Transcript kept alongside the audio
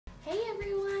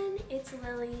it's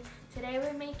Lily. Today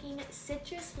we're making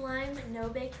citrus lime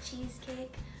no-bake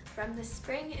cheesecake from the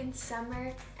spring and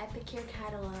summer Epicure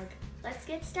catalog. Let's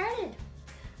get started.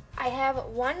 I have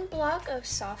 1 block of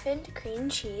softened cream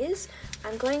cheese.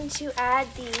 I'm going to add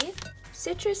the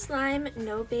citrus lime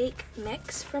no-bake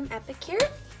mix from Epicure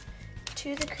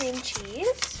to the cream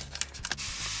cheese.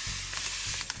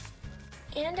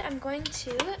 And I'm going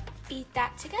to beat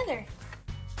that together.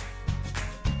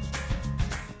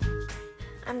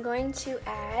 I'm going to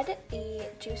add the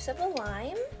juice of a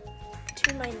lime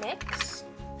to my mix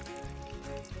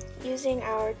using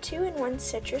our 2-in-1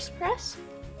 citrus press.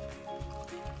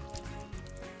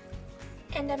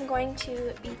 And I'm going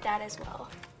to beat that as well.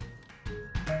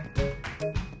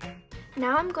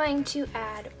 Now I'm going to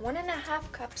add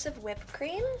 1.5 cups of whipped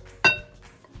cream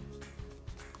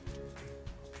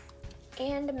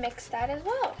and mix that as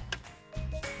well.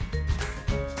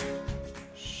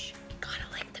 Shh, you gotta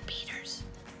lick the beaters.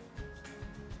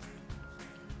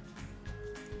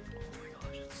 Oh my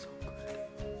gosh, it's so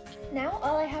good. Now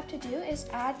all I have to do is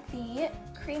add the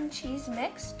cream cheese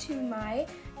mix to my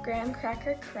graham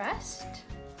cracker crust.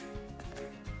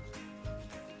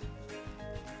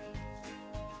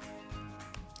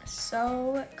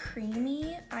 So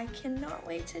creamy, I cannot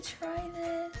wait to try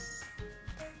this.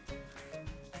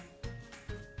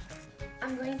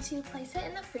 I'm going to place it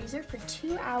in the freezer for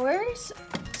 2 hours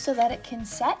so that it can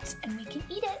set and we can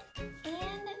eat it.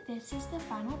 And this is the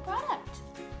final product.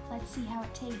 Let's see how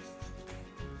it tastes.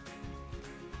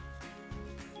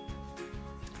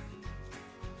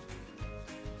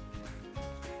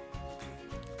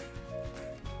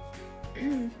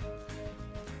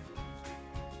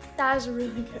 That is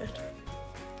really good.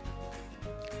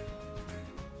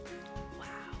 Wow,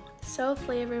 so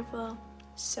flavorful,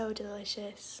 so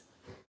delicious.